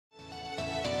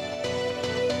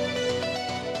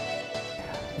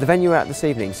The venue out this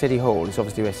evening, City Hall, is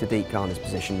obviously where Sadiq Khan is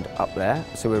positioned up there,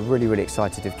 so we're really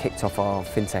excited to have kicked off our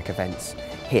FinTech events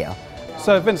here.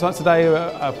 So events like today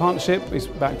are a partnership. It's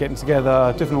about getting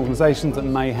together different organisations that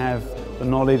may have the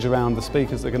knowledge around the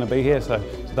speakers that are going to be here. So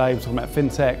today we're talking about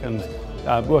FinTech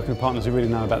and working with partners who really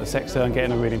know about the sector and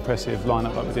getting a really impressive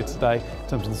lineup like we did today in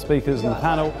terms of the speakers and the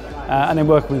panel, and then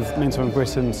working with Mentoring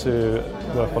Britain to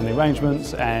work on the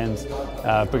arrangements and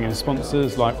bringing in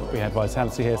sponsors like we had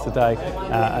Vitality here today,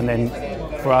 and then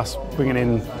for us bringing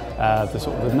in the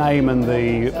sort of the name and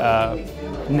the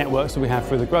networks that we have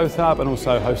through the Growth Hub, and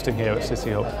also hosting here at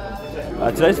City Hall.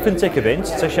 Today's a FinTech event.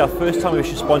 It's actually our first time we've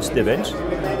actually sponsored the event,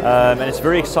 and it's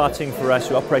very exciting for us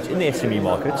who operate in the SME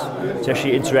market to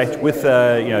actually interact with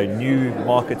new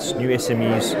markets, new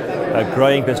SMEs,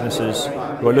 growing businesses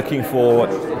who are looking for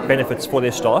benefits for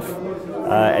their staff,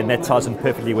 and that ties in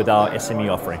perfectly with our SME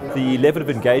offering. The level of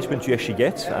engagement you actually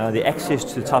get, the access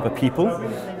to the type of people,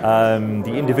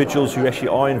 the individuals who actually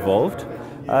are involved,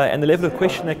 and the level of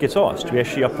question that gets asked. We're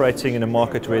actually operating in a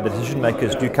market where the decision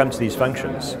makers do come to these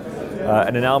functions.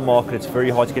 And in our market, it's very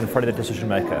hard to get in front of the decision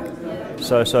maker.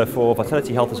 So for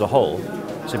Vitality Health as a whole,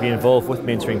 to be involved with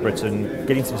Mentoring Britain,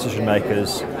 getting to decision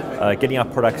makers, getting our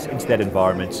products into that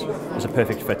environment is a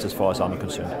perfect fit as far as I'm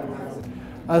concerned.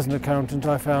 As an accountant,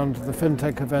 I found the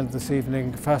FinTech event this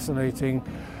evening fascinating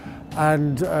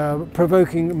and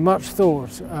provoking much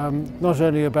thought, not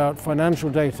only about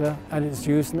financial data and its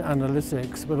use and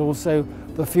analytics, but also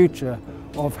the future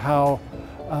of how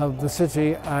the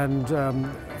city and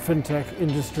FinTech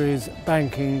industries,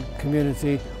 banking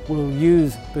community will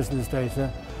use business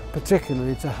data,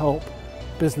 particularly to help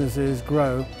businesses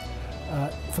grow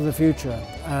for the future.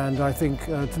 And I think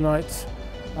tonight's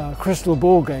crystal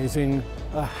ball gazing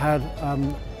had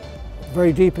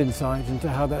very deep insight into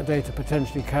how that data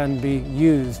potentially can be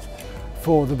used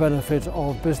for the benefit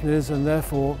of business and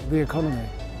therefore the economy.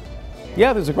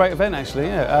 Yeah, it was a great event actually.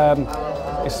 Yeah.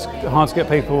 It's hard to get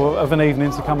people of an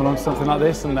evening to come along to something like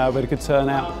this, and we had a good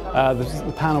turnout.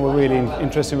 The panel were really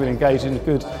interesting, really engaging,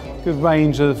 good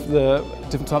range of the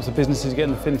different types of businesses you get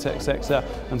in the FinTech sector,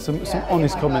 and some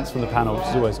honest comments from the panel, which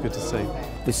is always good to see.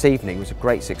 This evening was a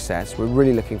great success. We're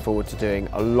really looking forward to doing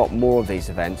a lot more of these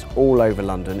events all over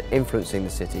London, influencing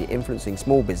the city, influencing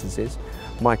small businesses,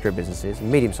 micro businesses,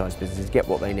 medium-sized businesses get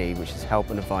what they need, which is help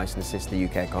and advice and assist the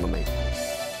UK economy.